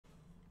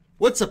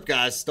What's up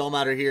guys,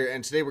 Stallmatter here,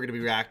 and today we're going to be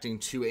reacting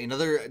to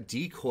another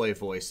Decoy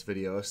voice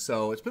video.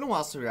 So it's been a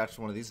while since we reacted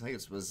to one of these. I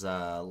think it was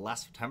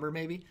last September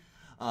maybe.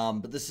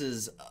 But this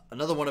is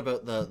another one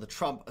about the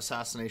Trump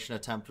assassination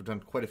attempt. We've done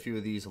quite a few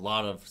of these, a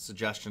lot of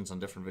suggestions on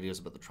different videos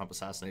about the Trump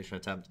assassination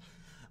attempt.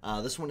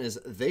 This one is,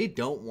 they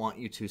don't want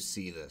you to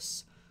see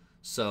this.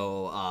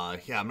 So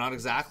yeah, I'm not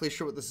exactly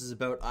sure what this is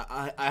about.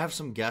 I have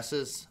some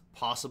guesses,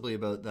 possibly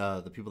about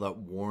the people that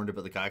warned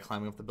about the guy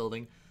climbing up the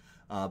building.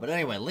 But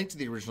anyway, link to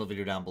the original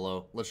video down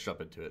below. Let's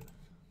jump into it.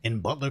 In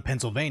Butler,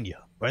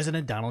 Pennsylvania,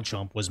 President Donald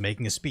Trump was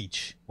making a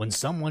speech when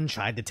someone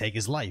tried to take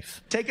his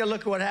life. Take a look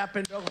at what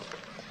happened. Oh.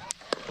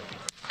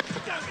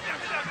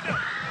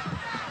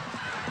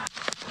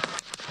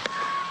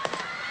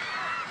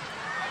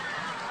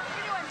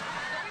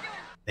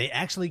 They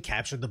actually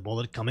captured the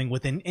bullet coming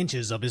within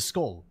inches of his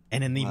skull.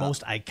 And in the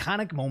most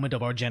iconic moment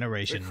of our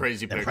generation,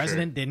 the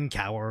president didn't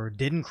cower,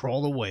 didn't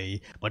crawl away,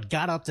 but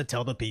got up to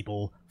tell the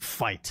people,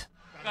 fight.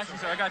 I got you,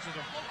 sir. I got you,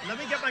 sir. Let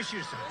me get my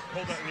shoes, sir.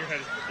 Hold that in your head.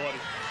 It's bloody.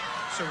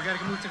 Sir, we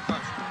gotta move to the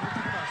bus. Move to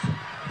the bus.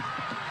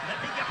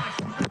 Let me get my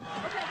shoes.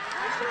 Okay,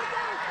 my shoes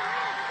down.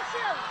 Get the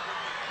shoe.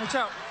 Watch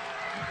out.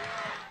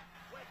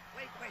 Wait.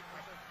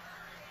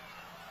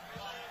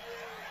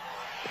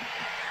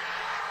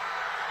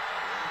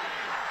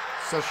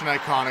 Such an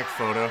iconic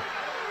photo.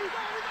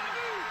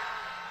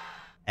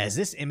 As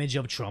this image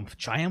of Trump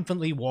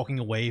triumphantly walking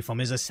away from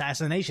his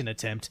assassination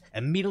attempt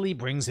immediately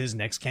brings his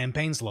next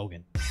campaign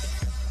slogan.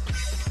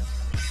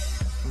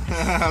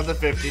 The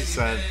 50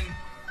 Cent.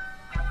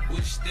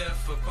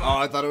 Oh,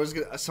 I thought it was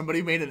good.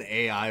 Somebody made an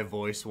AI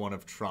voice one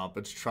of Trump.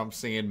 It's Trump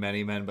singing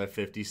Many Men by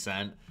 50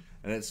 Cent.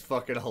 And it's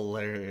fucking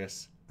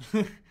hilarious.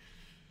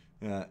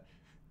 Yeah.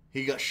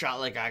 He got shot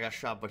like I got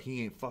shot, but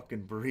he ain't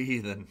fucking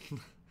breathing.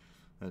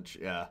 That's,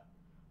 yeah.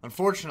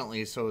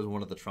 Unfortunately, so is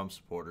one of the Trump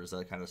supporters.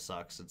 That kind of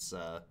sucks. It's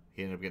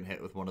he ended up getting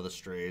hit with one of the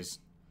strays.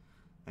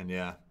 And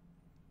yeah.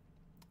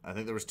 I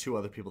think there was 2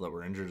 other people that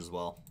were injured as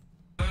well.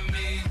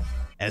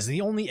 As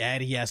the only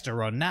ad he has to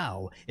run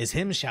now is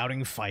him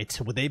shouting fight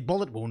with a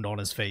bullet wound on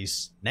his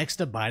face, next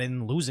to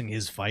Biden losing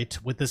his fight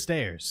with the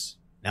stairs.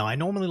 Now, I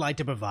normally like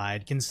to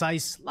provide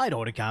concise,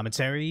 light-order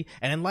commentary,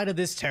 and in light of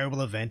this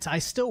terrible event, I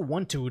still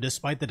want to,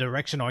 despite the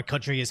direction our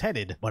country is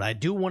headed, but I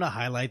do want to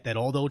highlight that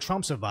although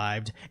Trump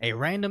survived, a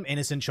random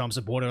innocent Trump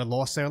supporter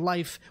lost their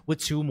life with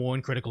 2 more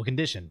in critical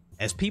condition,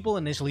 as people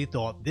initially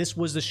thought this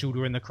was the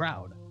shooter in the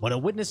crowd, but a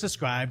witness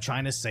described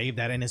trying to save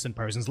that innocent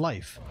person's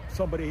life.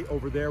 Somebody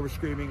over there was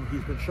screaming,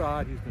 he's been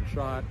shot.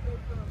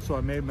 So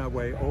I made my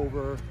way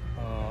over.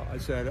 I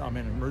said, I'm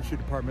an emergency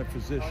department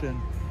physician.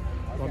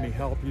 Let me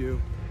help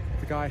you.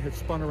 The guy had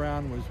spun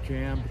around, was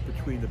jammed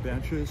between the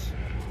benches.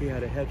 He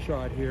had a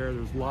headshot here.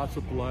 There was lots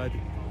of blood,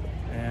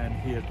 and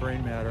he had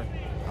brain matter.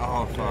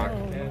 Oh, fuck.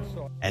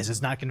 As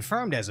it's not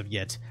confirmed as of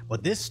yet,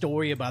 but this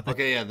story about the...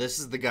 Okay, yeah, this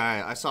is the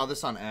guy. I saw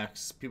this on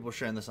X. People were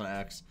sharing this on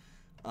X.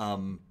 Yeah,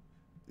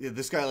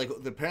 this guy, like,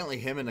 apparently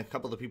him and a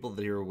couple of the people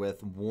that he were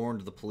with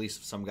warned the police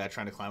of some guy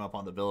trying to climb up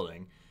on the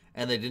building,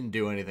 and they didn't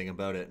do anything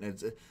about it. And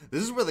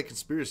this is where the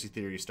conspiracy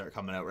theories start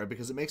coming out, right?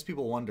 Because it makes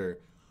people wonder,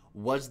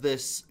 was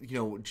this, you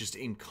know, just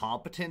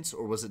incompetence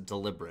or was it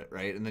deliberate,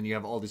 right? And then you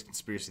have all these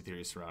conspiracy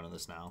theories surrounding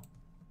this now.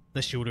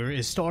 The shooter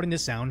is starting to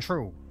sound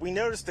true. We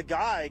noticed a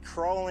guy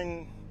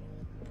crawling,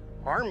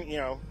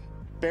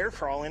 bear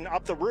crawling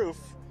up the roof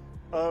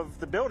of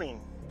the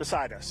building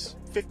beside us,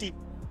 50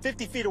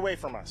 feet away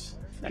from us.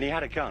 And he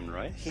had a gun,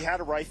 right? He had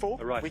a rifle.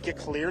 A rifle. We could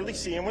clearly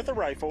see him with a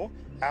rifle,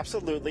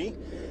 absolutely.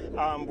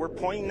 We're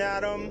pointing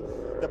at him.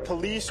 The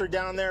police are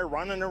down there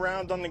running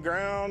around on the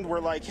ground. We're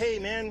like, hey,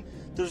 man,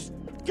 there's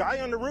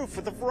guy on the roof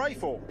with a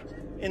rifle,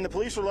 and the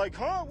police were like,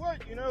 huh, what,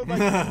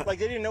 like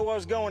they didn't know what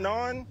was going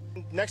on.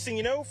 Next thing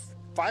you know,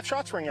 5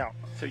 shots ring out.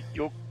 So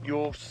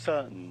you're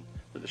certain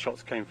that the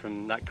shots came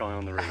from that guy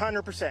on the roof?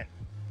 100%.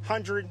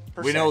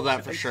 We know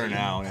that for sure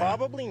now.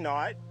 Probably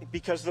not,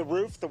 because the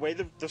roof, the way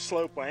the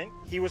slope went,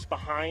 he was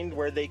behind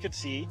where they could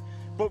see.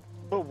 But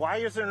why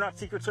is there not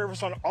Secret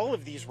Service on all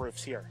of these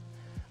roofs here?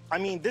 I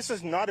mean, this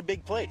is not a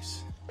big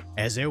place.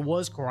 As there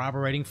was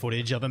corroborating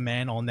footage of a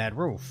man on that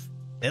roof.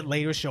 It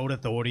later showed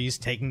authorities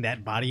taking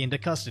that body into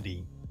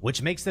custody,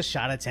 which makes the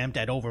shot attempt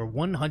at over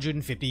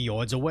 150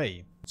 yards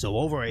away. So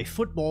over a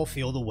football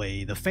field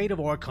away, the fate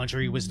of our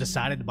country was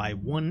decided by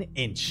 1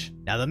 inch.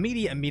 Now the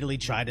media immediately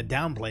tried to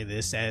downplay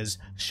this as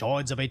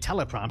shards of a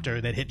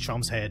teleprompter that hit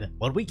Trump's head,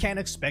 but we can't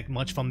expect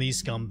much from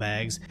these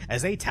scumbags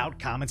as they tout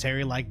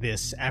commentary like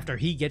this after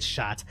he gets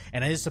shot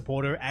and his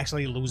supporter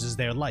actually loses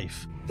their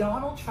life.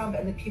 Donald Trump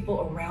and the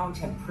people around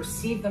him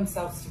perceive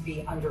themselves to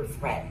be under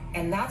threat,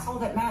 and that's all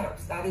that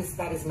matters. That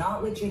is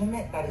not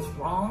legitimate. That is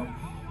wrong.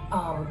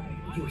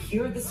 You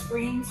hear the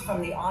screams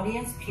from the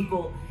audience.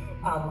 People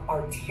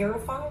are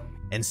terrified.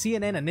 And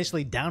CNN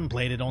initially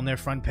downplayed it on their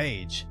front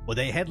page, with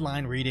a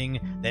headline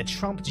reading that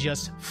Trump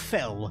just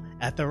fell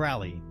at the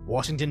rally.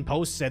 Washington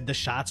Post said the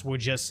shots were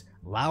just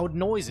loud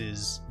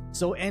noises.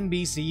 So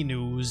NBC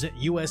News,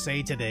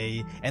 USA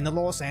Today, and the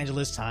Los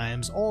Angeles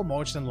Times all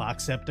marched in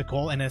lockstep to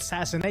call an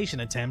assassination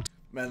attempt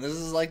Man, this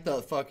is like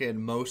the fucking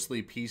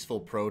mostly peaceful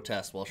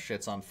protest while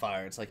shit's on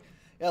fire. It's like,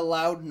 yeah,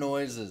 loud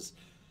noises.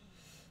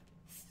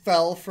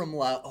 Fell from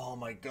loud... Oh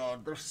my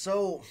god, they're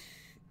so...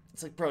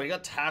 It's like, bro, he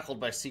got tackled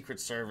by Secret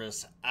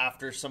Service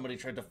after somebody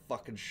tried to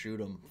fucking shoot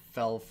him.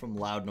 Fell from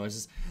loud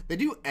noises. They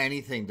do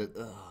anything to...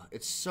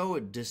 it's so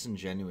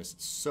disingenuous.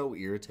 It's so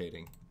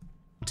irritating.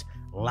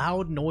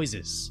 Loud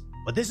noises.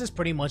 But this is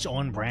pretty much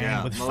on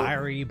brand with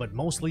fiery but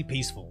mostly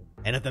peaceful.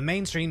 And if the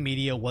mainstream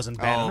media wasn't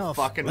bad enough...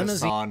 Oh, fucking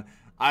Hassan.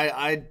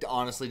 I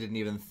honestly didn't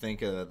even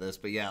think of this,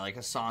 but yeah, like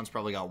Hassan's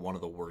probably got one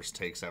of the worst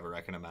takes ever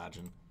I can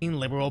imagine.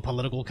 Liberal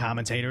political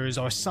commentators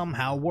are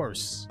somehow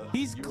worse.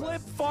 He's clip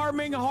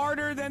farming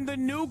harder than the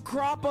new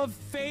crop of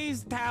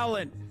FaZe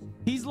talent.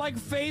 He's like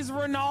FaZe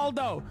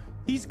Ronaldo.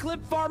 He's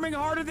clip farming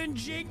harder than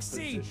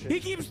Jinxie. He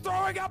keeps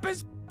throwing up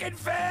his fucking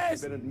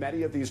fist.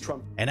 Many of these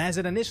Trump. And as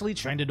it initially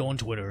trended on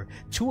Twitter,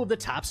 two of the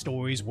top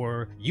stories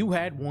were "You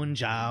had one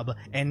job"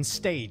 and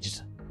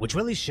 "Staged," which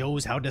really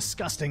shows how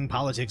disgusting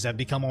politics have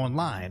become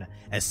online,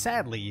 as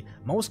sadly,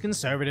 most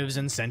conservatives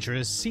and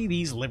centrists see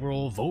these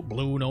liberal vote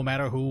blue no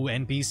matter who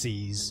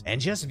NPCs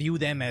and just view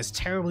them as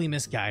terribly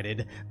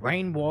misguided,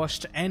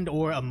 brainwashed, and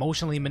or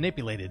emotionally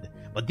manipulated.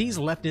 But these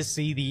leftists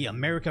see the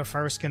America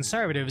First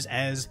conservatives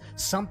as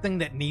something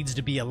that needs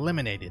to be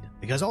eliminated.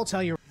 Because I'll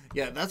tell you...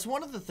 Yeah, that's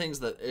one of the things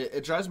that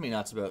it drives me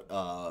nuts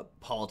about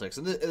politics.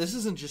 And this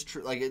isn't just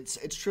true, like it's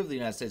true of the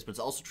United States, but it's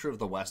also true of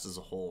the West as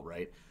a whole,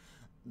 right?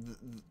 The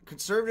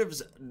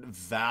conservatives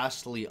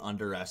vastly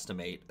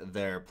underestimate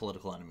their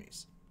political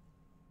enemies.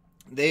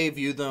 They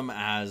view them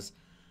as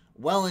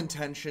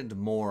well-intentioned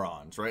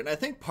morons, right? And I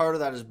think part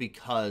of that is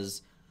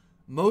because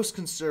most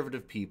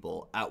conservative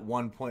people at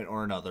one point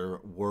or another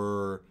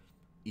were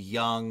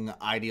young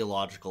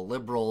ideological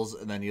liberals,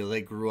 and then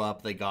they grew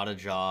up, they got a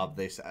job,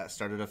 they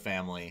started a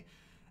family,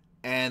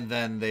 and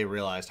then they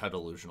realized how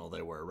delusional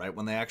they were, right?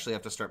 When they actually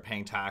have to start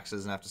paying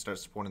taxes and have to start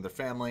supporting their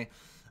family,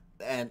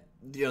 and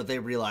they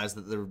realize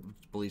that their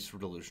beliefs were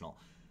delusional.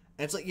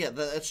 And it's like, yeah,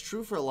 that's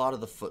true for a lot of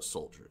the foot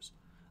soldiers.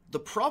 The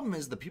problem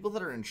is the people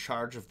that are in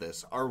charge of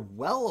this are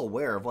well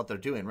aware of what they're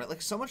doing, right?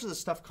 Like, so much of this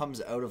stuff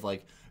comes out of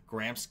like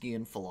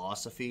Gramscian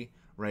philosophy,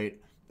 right?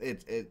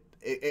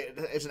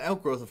 It's an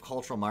outgrowth of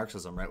cultural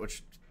Marxism, right?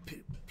 Which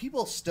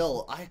people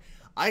still...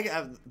 I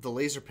have the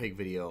Laser Pig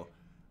video.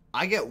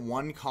 I get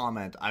one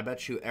comment, I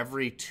bet you,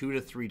 every 2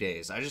 to 3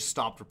 days. I just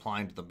stopped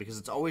replying to them because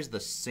it's always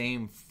the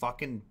same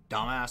fucking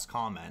dumbass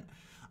comment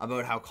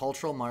about how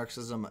cultural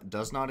Marxism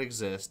does not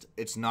exist.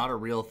 It's not a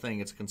real thing.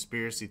 It's a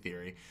conspiracy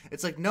theory.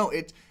 It's like, no,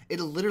 it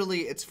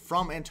literally, it's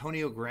from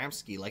Antonio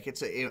Gramsci. Like,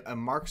 it's a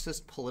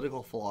Marxist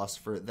political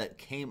philosopher that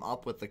came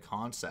up with the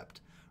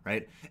concept,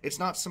 right? It's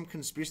not some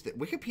conspiracy.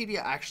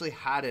 Wikipedia actually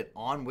had it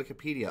on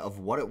Wikipedia of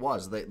what it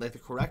was, like the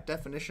correct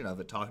definition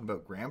of it, talking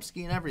about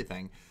Gramsci and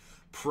everything,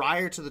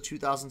 prior to the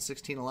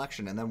 2016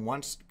 election. And then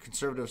once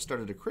conservatives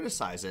started to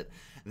criticize it,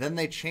 then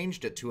they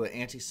changed it to an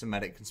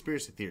anti-Semitic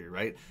conspiracy theory,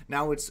 right?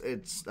 Now it's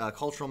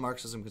cultural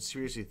Marxism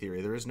conspiracy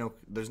theory. There's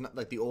not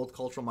like the old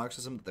cultural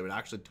Marxism that they would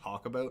actually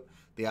talk about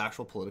the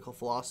actual political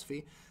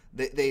philosophy.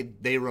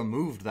 They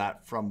removed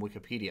that from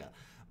Wikipedia.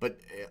 But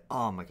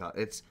oh my god,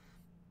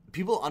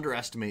 people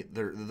underestimate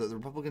the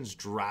Republicans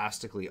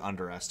drastically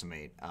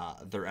underestimate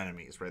their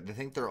enemies, right? They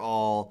think they're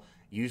all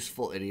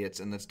useful idiots,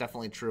 and that's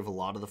definitely true of a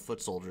lot of the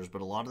foot soldiers,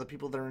 but a lot of the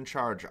people that are in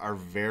charge are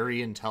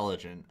very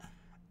intelligent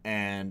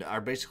and are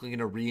basically going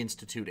to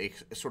reinstitute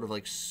a sort of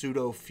like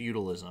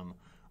pseudo-feudalism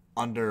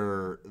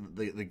under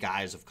the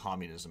guise of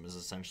communism is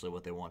essentially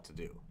what they want to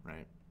do,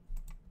 right?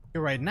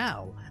 Right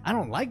now, I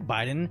don't like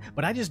Biden,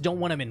 but I just don't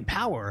want him in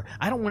power.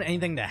 I don't want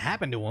anything to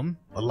happen to him.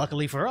 But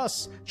luckily for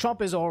us,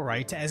 Trump is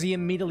alright, as he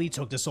immediately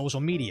took to social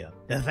media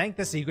to thank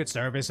the Secret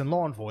Service and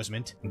law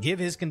enforcement, give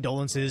his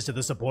condolences to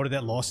the supporter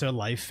that lost their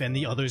life and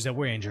the others that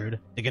were injured,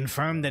 to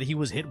confirm that he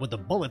was hit with a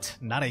bullet,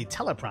 not a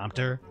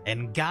teleprompter,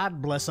 and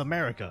God bless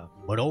America.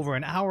 But over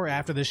an hour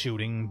after the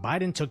shooting,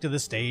 Biden took to the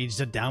stage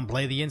to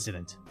downplay the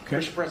incident.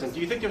 Mr. President,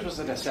 do you think this was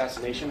an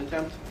assassination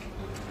attempt?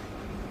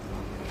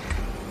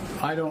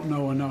 I don't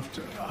know enough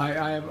to.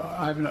 I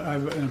have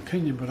an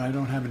opinion, but I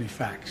don't have any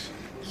facts.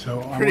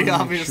 So pretty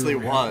obviously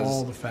was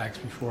all the facts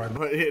before I.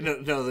 But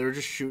no, they were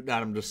just shooting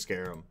at him to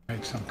scare him.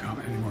 Make some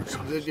comment, any more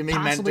comments.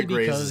 Possibly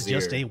because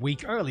just a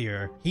week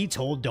earlier, he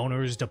told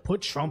donors to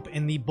put Trump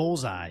in the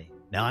bullseye.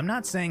 Now, I'm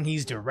not saying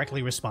he's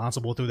directly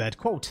responsible through that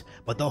quote,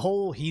 but the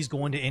whole "he's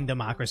going to end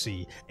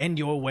democracy, end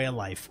your way of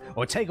life,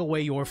 or take away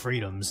your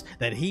freedoms"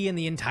 that he and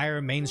the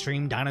entire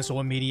mainstream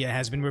dinosaur media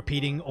has been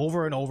repeating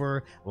over and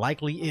over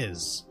likely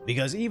is.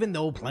 Because even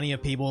though plenty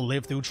of people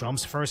lived through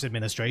Trump's first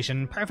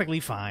administration perfectly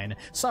fine,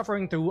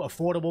 suffering through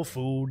affordable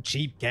food,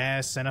 cheap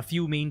gas, and a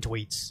few mean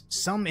tweets,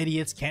 some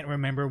idiots can't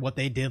remember what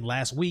they did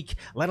last week,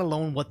 let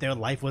alone what their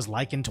life was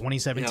like in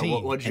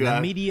 2017. And the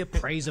media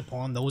preys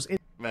upon those idiots.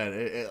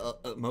 Man,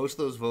 most of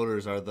those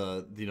voters are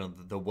the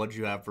what'd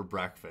you have for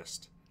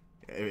breakfast.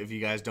 If you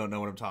guys don't know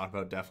what I'm talking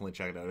about, definitely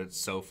check it out. It's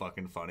so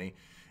fucking funny.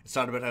 It's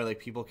not about how like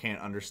people can't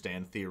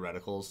understand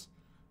theoreticals,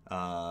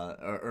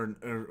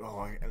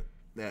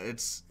 Yeah,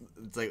 it's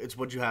like it's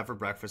what you have for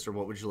breakfast or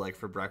what would you like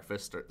for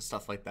breakfast or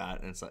stuff like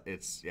that, and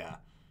it's yeah.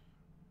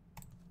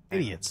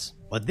 Idiots.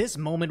 But this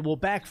moment will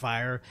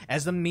backfire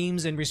as the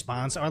memes in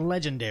response are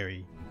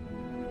legendary.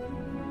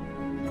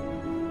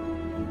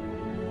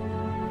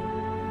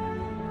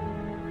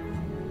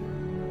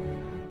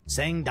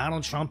 Saying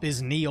Donald Trump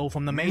is Neo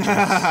from the Matrix,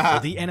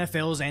 with the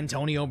NFL's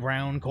Antonio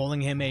Brown calling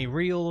him a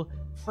real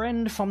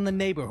friend from the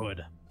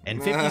neighborhood,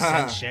 and 50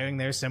 Cent sharing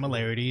their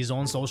similarities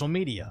on social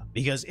media.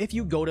 Because if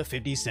you go to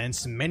 50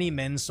 Cent's Many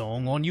Men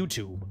song on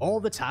YouTube, all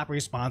the top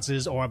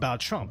responses are about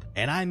Trump,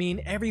 and I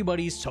mean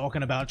everybody's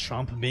talking about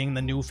Trump being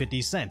the new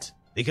 50 Cent.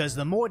 Because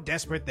the more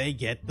desperate they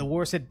get, the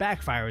worse it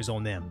backfires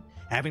on them.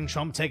 Having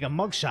Trump take a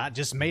mugshot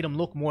just made him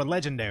look more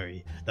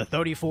legendary. The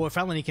 34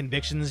 felony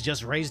convictions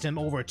just raised him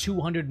over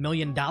 $200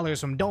 million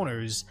from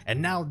donors,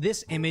 and now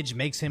this image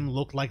makes him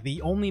look like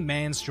the only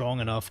man strong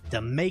enough to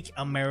make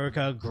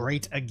America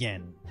great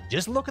again.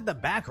 Just look at the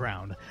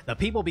background. The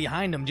people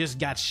behind him just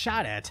got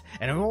shot at,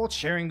 and are all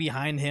cheering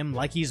behind him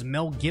like he's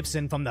Mel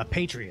Gibson from The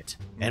Patriot.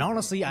 And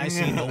honestly, I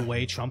see no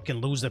way Trump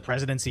can lose the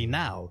presidency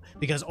now,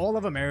 because all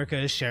of America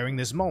is sharing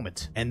this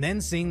moment, and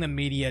then seeing the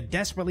media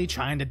desperately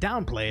trying to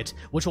downplay it,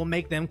 which will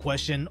make them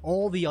question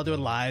all the other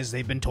lies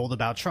they've been told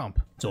about Trump.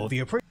 So if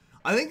you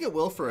I think it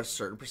will for a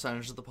certain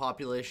percentage of the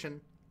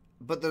population,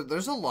 but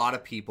there's a lot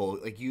of people,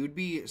 like, you'd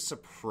be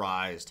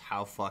surprised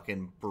how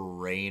fucking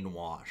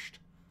brainwashed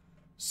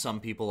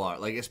some people are,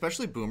 like,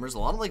 especially boomers, a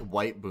lot of like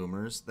white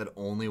boomers that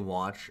only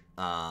watch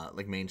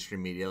like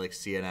mainstream media, like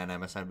CNN,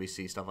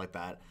 MSNBC, stuff like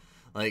that.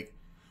 Like,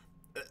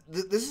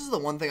 this is the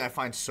one thing I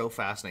find so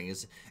fascinating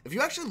is if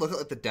you actually look at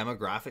like the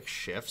demographic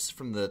shifts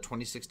from the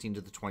 2016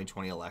 to the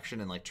 2020 election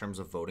in like terms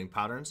of voting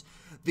patterns,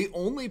 the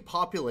only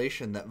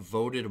population that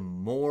voted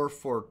more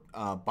for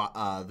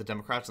the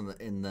Democrats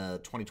in the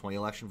 2020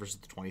 election versus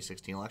the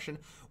 2016 election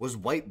was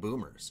white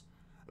boomers.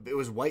 It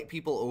was white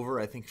people over,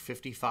 I think,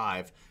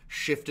 55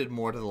 shifted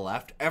more to the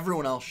left.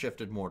 Everyone else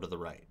shifted more to the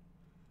right.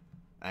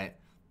 Right?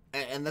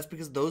 And that's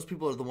because those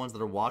people are the ones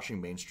that are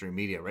watching mainstream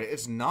media, right?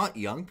 It's not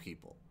young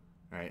people,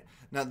 right?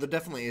 Now, there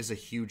definitely is a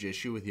huge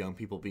issue with young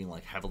people being,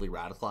 like, heavily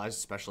radicalized,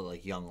 especially,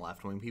 like, young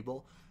left-wing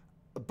people.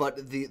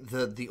 But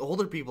the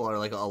older people are,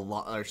 like,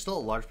 are still a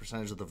large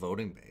percentage of the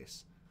voting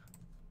base.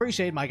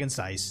 Appreciate my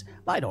concise,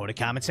 lighthearted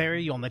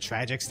commentary on the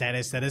tragic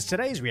status that is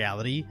today's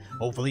reality.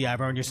 Hopefully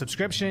I've earned your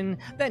subscription.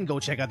 Then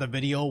go check out the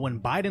video when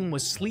Biden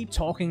was sleep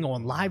talking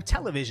on live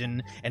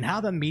television and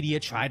how the media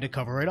tried to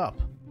cover it up.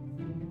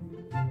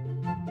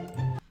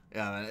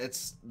 Yeah, man,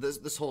 it's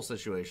this whole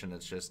situation.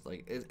 It's just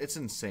like it's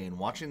insane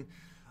watching.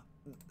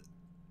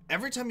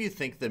 Every time you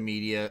think the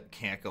media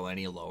can't go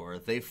any lower,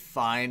 they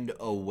find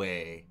a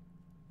way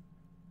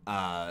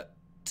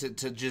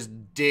to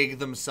just dig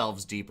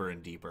themselves deeper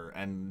and deeper,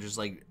 and just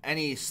like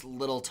any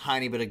little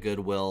tiny bit of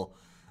goodwill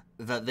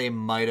that they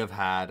might have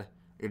had,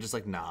 you're just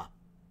like, nah.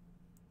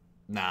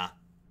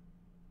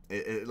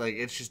 Like,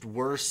 it's just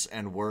worse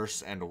and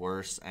worse and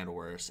worse and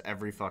worse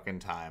every fucking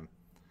time.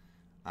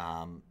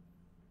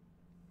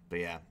 But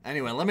yeah,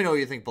 anyway, let me know what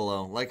you think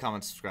below. Like,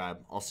 comment,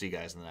 subscribe. I'll see you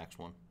guys in the next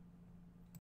one.